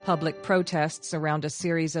Public protests around a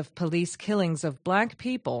series of police killings of black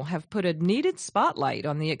people have put a needed spotlight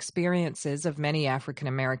on the experiences of many African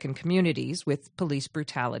American communities with police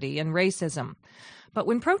brutality and racism. But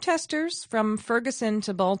when protesters from Ferguson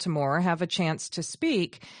to Baltimore have a chance to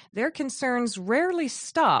speak, their concerns rarely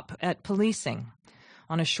stop at policing.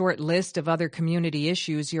 On a short list of other community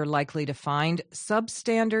issues you're likely to find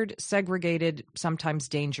substandard, segregated, sometimes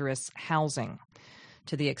dangerous housing.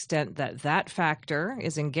 To the extent that that factor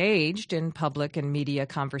is engaged in public and media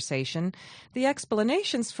conversation, the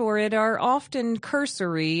explanations for it are often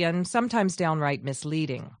cursory and sometimes downright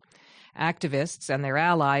misleading. Activists and their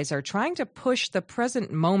allies are trying to push the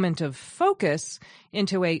present moment of focus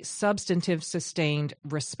into a substantive, sustained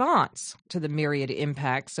response to the myriad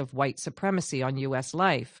impacts of white supremacy on U.S.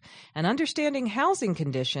 life. And understanding housing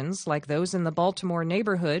conditions like those in the Baltimore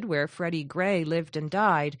neighborhood where Freddie Gray lived and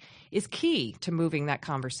died is key to moving that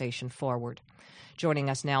conversation forward.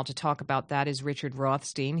 Joining us now to talk about that is Richard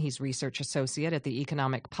Rothstein. He's research associate at the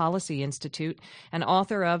Economic Policy Institute and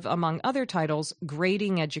author of, among other titles,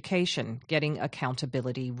 Grading Education, Getting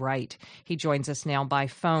Accountability Right. He joins us now by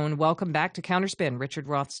phone. Welcome back to Counterspin, Richard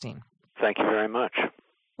Rothstein. Thank you very much.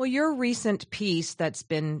 Well, your recent piece that's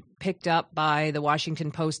been picked up by the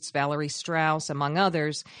Washington Post's Valerie Strauss, among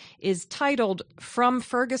others, is titled From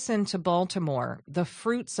Ferguson to Baltimore, The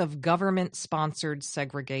Fruits of Government-Sponsored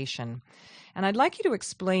Segregation. And I'd like you to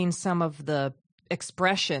explain some of the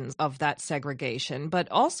expressions of that segregation.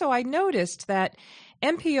 But also I noticed that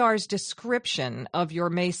NPR's description of your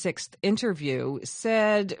May 6th interview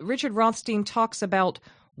said Richard Rothstein talks about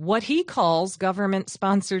what he calls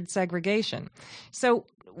government-sponsored segregation. So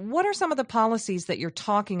what are some of the policies that you're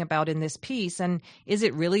talking about in this piece? And is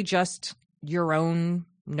it really just your own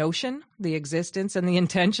notion, the existence and the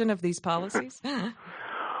intention of these policies?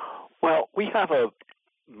 Well, we have a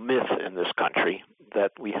myth in this country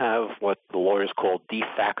that we have what the lawyers call de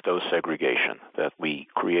facto segregation, that we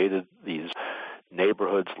created these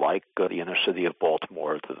neighborhoods like the inner city of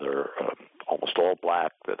Baltimore that are almost all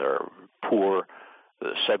black, that are poor, that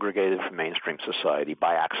are segregated from mainstream society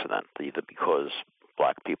by accident, either because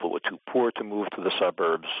black people were too poor to move to the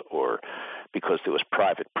suburbs, or because there was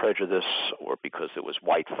private prejudice, or because there was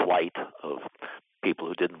white flight of people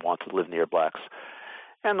who didn't want to live near blacks.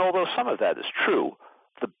 And although some of that is true,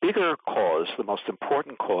 the bigger cause, the most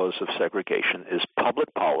important cause of segregation is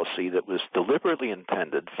public policy that was deliberately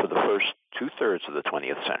intended for the first two-thirds of the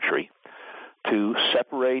 20th century to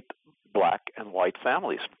separate black and white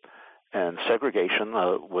families. And segregation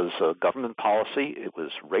was a government policy. It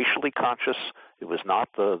was racially conscious. It was not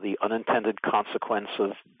the unintended consequence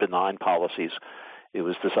of benign policies. It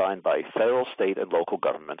was designed by federal, state, and local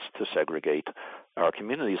governments to segregate our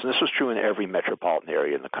communities. And this was true in every metropolitan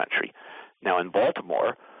area in the country. Now, in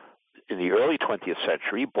Baltimore, in the early 20th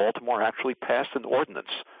century, Baltimore actually passed an ordinance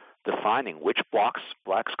defining which blocks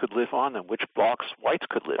blacks could live on and which blocks whites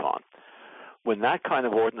could live on. When that kind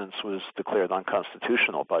of ordinance was declared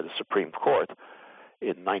unconstitutional by the Supreme Court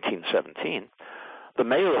in 1917, the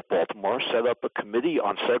mayor of Baltimore set up a committee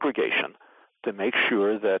on segregation to make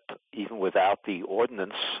sure that even without the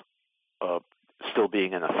ordinance still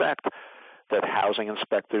being in effect, that housing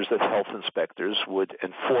inspectors, that health inspectors would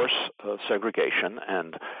enforce segregation,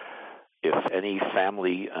 and if any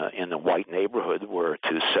family in a white neighborhood were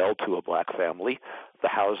to sell to a black family, the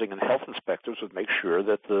housing and health inspectors would make sure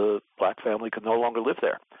that the black family could no longer live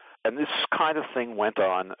there. And this kind of thing went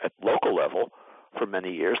on at local level for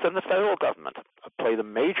many years. Then the federal government played a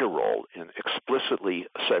major role in explicitly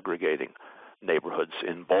segregating neighborhoods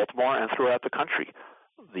in Baltimore and throughout the country.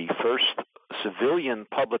 The first civilian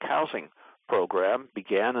public housing program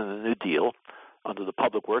began in the New Deal under the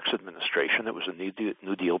Public Works Administration. It was a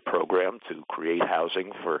New Deal program to create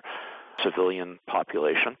housing for civilian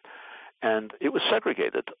population, and it was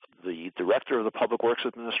segregated. The director of the Public Works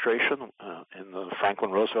Administration in the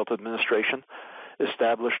Franklin Roosevelt administration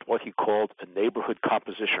established what he called a neighborhood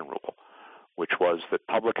composition rule, which was that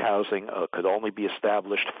public housing could only be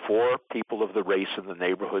established for people of the race in the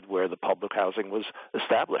neighborhood where the public housing was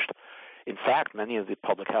established. In fact, many of the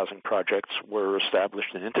public housing projects were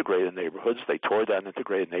established in integrated neighborhoods. They tore down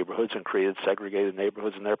integrated neighborhoods and created segregated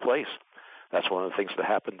neighborhoods in their place. That's one of the things that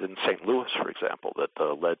happened in St. Louis, for example, that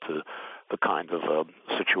led to the kind of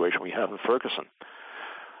situation we have in Ferguson.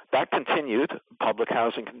 That continued. Public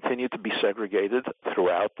housing continued to be segregated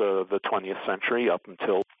throughout the 20th century up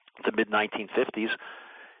until the mid-1950s.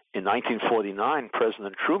 In 1949,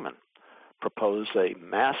 President Truman proposed a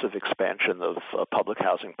massive expansion of public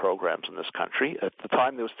housing programs in this country. At the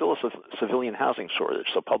time, there was still a civilian housing shortage,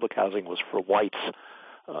 so public housing was for whites,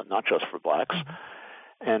 not just for blacks. Mm-hmm.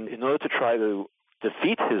 And in order to try to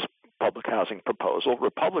defeat his public housing proposal,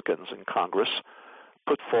 Republicans in Congress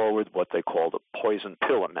put forward what they called a poison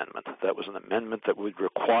pill amendment. That was an amendment that would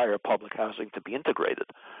require public housing to be integrated.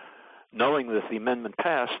 Knowing that if the amendment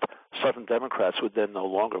passed, Southern Democrats would then no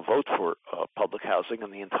longer vote for public housing,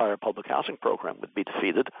 and the entire public housing program would be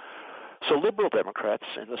defeated. So liberal Democrats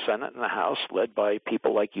in the Senate and the House, led by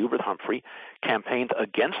people like Hubert Humphrey, campaigned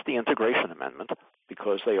against the integration amendment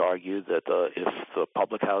because they argued that if the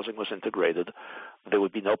public housing was integrated, there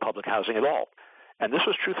would be no public housing at all. And this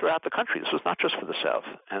was true throughout the country. This was not just for the South.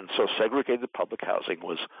 And so segregated public housing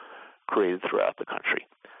was created throughout the country.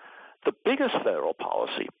 The biggest federal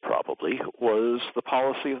policy, probably, was the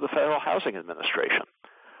policy of the Federal Housing Administration,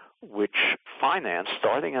 which financed,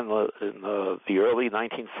 starting in the early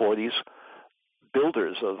 1940s,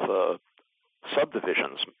 builders of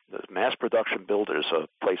subdivisions, mass production builders of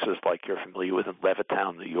places like you're familiar with in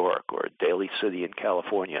Levittown, New York, or Daly City in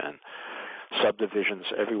California, and subdivisions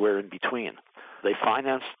everywhere in between. They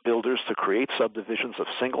financed builders to create subdivisions of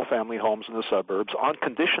single-family homes in the suburbs on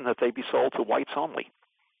condition that they be sold to whites only.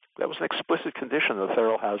 That was an explicit condition of the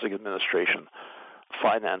Federal Housing Administration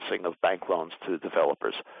financing of bank loans to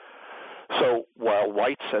developers. So while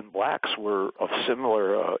whites and blacks were of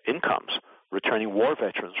similar incomes, returning war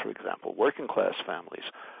veterans, for example, working-class families,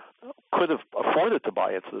 could have afforded to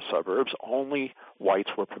buy into the suburbs, only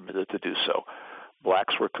whites were permitted to do so.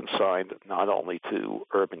 Blacks were consigned not only to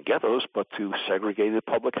urban ghettos, but to segregated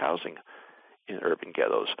public housing in urban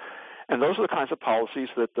ghettos. And those are the kinds of policies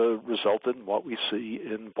that resulted in what we see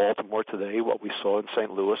in Baltimore today, what we saw in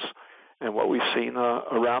St. Louis, and what we've seen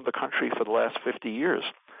around the country for the last 50 years.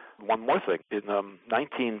 One more thing. In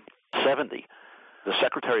 1970, the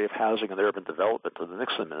Secretary of Housing and Urban Development of the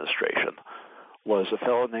Nixon administration was a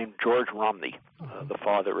fellow named George Romney, the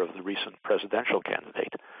father of the recent presidential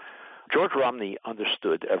candidate. George Romney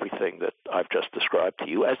understood everything that I've just described to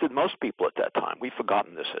you, as did most people at that time. We've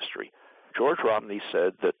forgotten this history. George Romney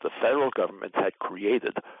said that the federal government had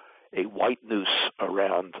created a white noose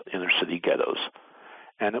around inner-city ghettos,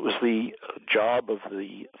 and it was the job of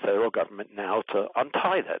the federal government now to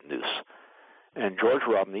untie that noose. And George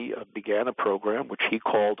Romney began a program which he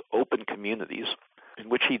called Open Communities, in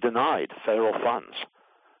which he denied federal funds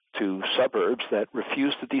to suburbs that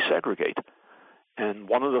refused to desegregate. And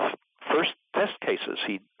one of the first test cases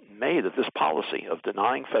he made of this policy of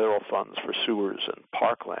denying federal funds for sewers and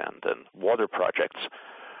parkland and water projects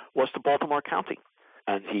was to Baltimore County.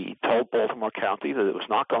 And he told Baltimore County that it was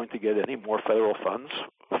not going to get any more federal funds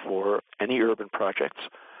for any urban projects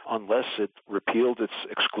unless it repealed its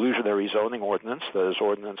exclusionary zoning ordinance, that is,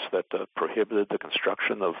 ordinance that prohibited the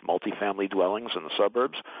construction of multifamily dwellings in the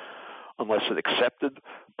suburbs, unless it accepted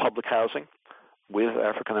public housing with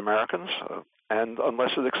African Americans, and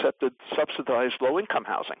unless it accepted subsidized low-income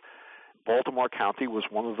housing. Baltimore County was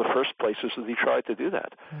one of the first places that he tried to do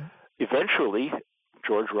that. Eventually,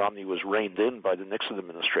 George Romney was reined in by the Nixon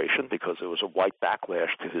administration because there was a white backlash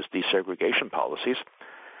to his desegregation policies,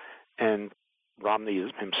 and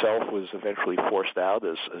Romney himself was eventually forced out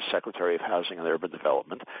as Secretary of Housing and Urban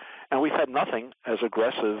Development, and we've had nothing as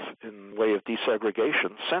aggressive in way of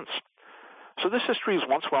desegregation since. So this history is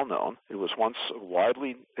once well known. It was once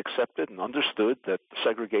widely accepted and understood that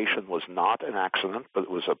segregation was not an accident, but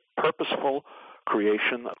it was a purposeful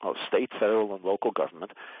creation of state, federal, and local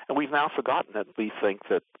government. And we've now forgotten it. We think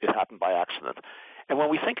that it happened by accident. And when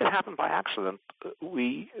we think it happened by accident,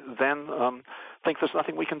 we then think there's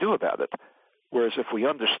nothing we can do about it. Whereas if we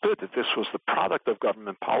understood that this was the product of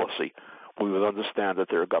government policy, we would understand that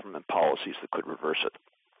there are government policies that could reverse it.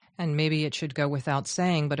 And maybe it should go without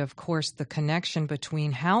saying, but of course the connection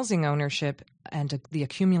between housing ownership and the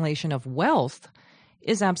accumulation of wealth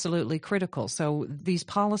is absolutely critical. So these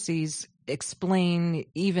policies explain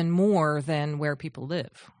even more than where people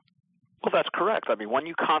live. Well, that's correct. I mean, when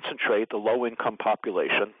you concentrate the low-income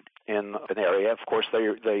population in an area, of course,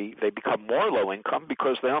 they become more low-income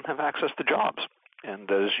because they don't have access to jobs.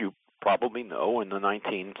 And as you probably know, in the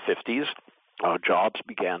 1950s, jobs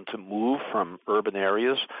began to move from urban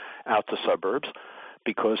areas out to suburbs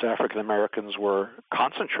because African Americans were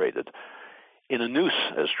concentrated in a noose,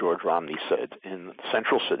 as George Romney said, in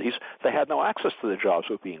central cities. They had no access to the jobs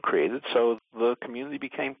that were being created, so the community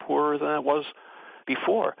became poorer than it was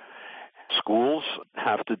before. Schools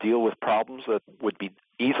have to deal with problems that would be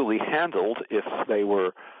easily handled if they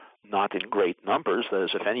were not in great numbers. That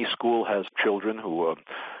is, if any school has children who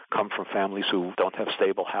come from families who don't have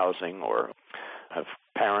stable housing or have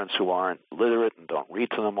parents who aren't literate and don't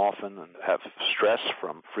read to them often and have stress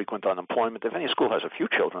from frequent unemployment, if any school has a few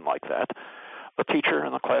children like that, a teacher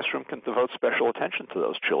in the classroom can devote special attention to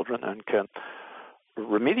those children and can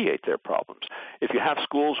remediate their problems. If you have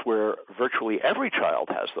schools where virtually every child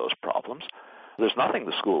has those problems, there's nothing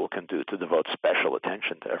the school can do to devote special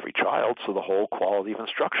attention to every child, so the whole quality of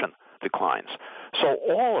instruction declines. So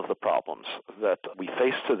all of the problems that we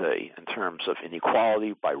face today in terms of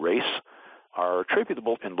inequality by race are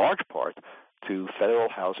attributable in large part to federal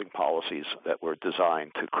housing policies that were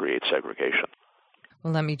designed to create segregation.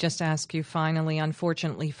 Well, let me just ask you finally,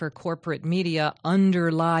 unfortunately for corporate media,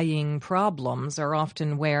 underlying problems are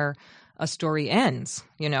often where a story ends.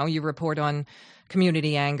 You know, you report on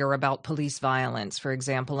community anger about police violence, for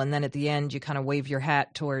example, and then at the end you kind of wave your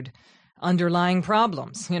hat toward underlying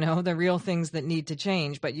problems, you know, the real things that need to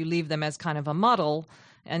change, but you leave them as kind of a muddle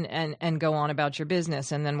and go on about your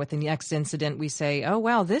business. And then with the next incident, we say, oh,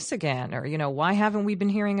 wow, this again, or, you know, why haven't we been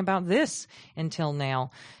hearing about this until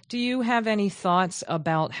now? Do you have any thoughts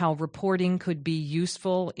about how reporting could be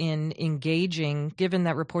useful in engaging, given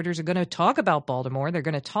that reporters are going to talk about Baltimore, they're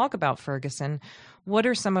going to talk about Ferguson? What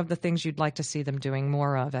are some of the things you'd like to see them doing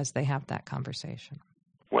more of as they have that conversation?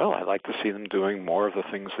 Well, I'd like to see them doing more of the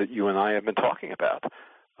things that you and I have been talking about,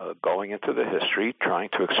 going into the history, trying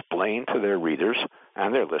to explain to their readers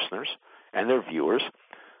and their listeners and their viewers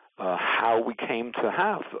how we came to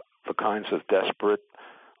have the kinds of desperate,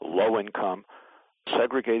 low-income,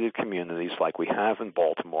 segregated communities like we have in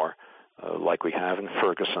Baltimore, like we have in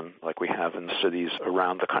Ferguson, like we have in cities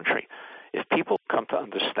around the country. If people come to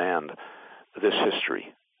understand this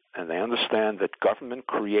history and they understand that government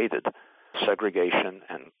created segregation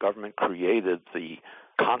and government created the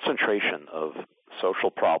concentration of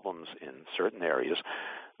social problems in certain areas,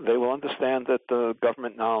 they will understand that the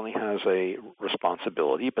government not only has a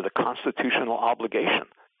responsibility, but a constitutional obligation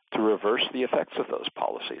to reverse the effects of those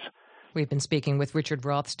policies. We've been speaking with Richard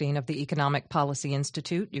Rothstein of the Economic Policy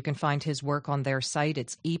Institute. You can find his work on their site.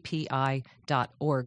 It's epi.org.